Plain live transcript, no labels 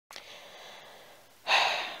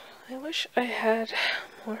I wish I had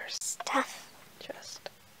more stuff. Just.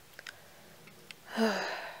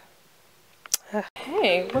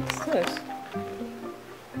 Hey, what's this?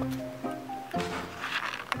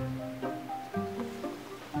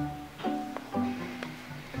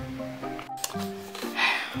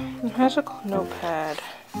 Magical notepad.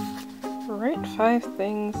 Write 5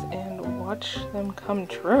 things and watch them come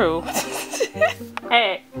true.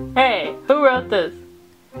 Hey, who wrote this?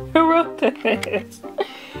 Who wrote this?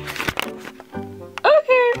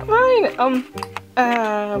 Okay, fine.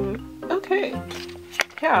 Okay.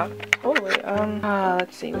 Yeah, totally.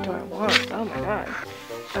 Let's see, what do I want? Oh my god.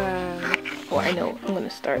 Oh, I know. I'm gonna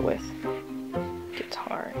start with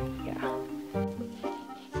guitar. Yeah.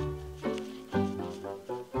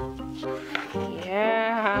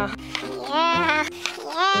 Yeah.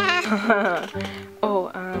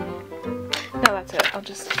 Oh, no, that's it. I'll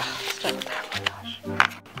just start with that. Oh my gosh.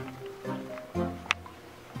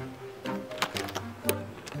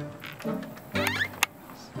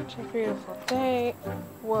 Such a beautiful day.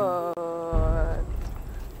 What?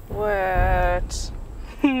 What?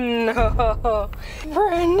 No.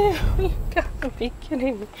 Brand new. You gotta be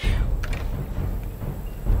kidding me.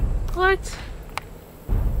 What?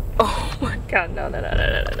 Oh my god, no.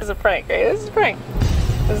 This is a prank, right? This is a prank.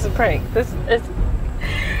 This is a prank. This is...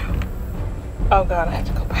 Oh god, I have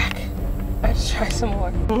to go back. I have to try some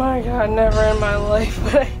more. Oh my god, never in my life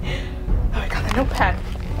would I... Oh my god, the notepad.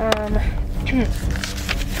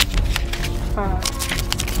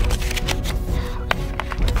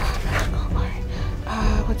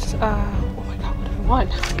 What's, oh my god, what do I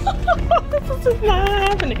want? This is not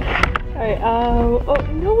happening. Alright, oh,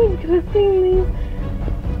 no one could have seen these.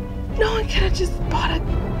 No one could have just bought it.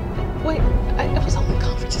 Wait, I was only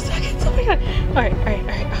gone for 2 seconds. Oh my god. Alright, okay,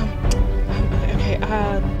 yeah. Oh,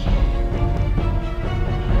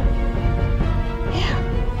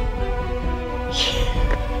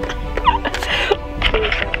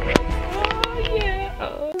 yeah.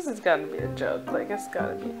 Oh, this has gotta be a joke. Like, it's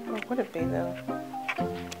gotta be. What would it be, though?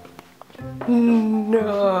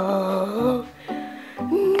 No.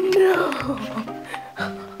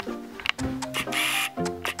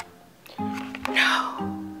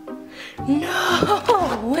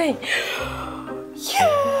 No, wait.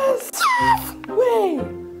 Yes! Wait.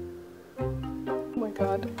 Oh my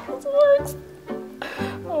god, this works.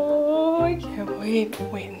 Oh, I can't wait.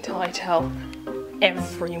 Wait until I tell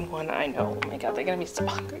everyone I know. Oh my god, they're gonna be so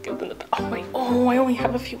hungry. Oh, I only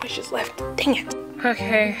have a few wishes left. Dang it.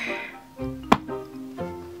 Okay.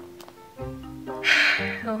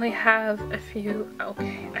 I only have a few.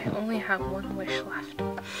 Okay, I only have 1 wish left.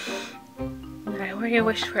 I already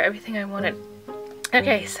wished for everything I wanted.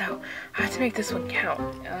 Okay, so I have to make this one count.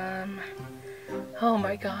 Oh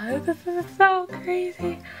my god, this is so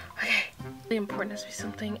crazy. Okay, really important has to be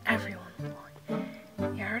something everyone would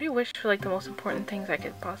want. Yeah, I already wished for like the most important things I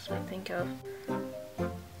could possibly think of.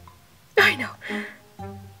 I know.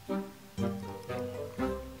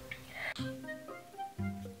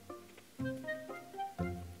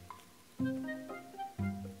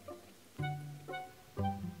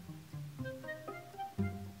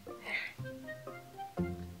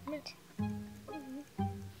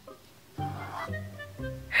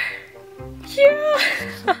 Yeah!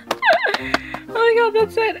 Oh my god,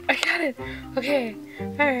 that's it! I got it! Okay,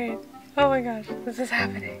 alright. Oh my gosh, this is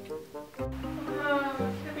happening.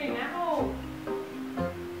 What's happening now?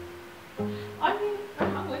 I mean,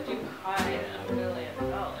 how would you hide $1 million?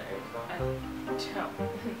 I don't know.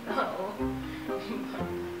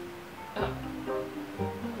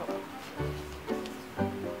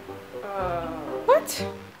 What?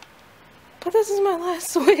 But this is my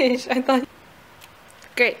last wish. I thought...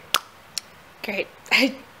 Great.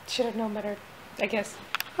 I should have known better, I guess.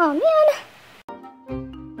 Oh man.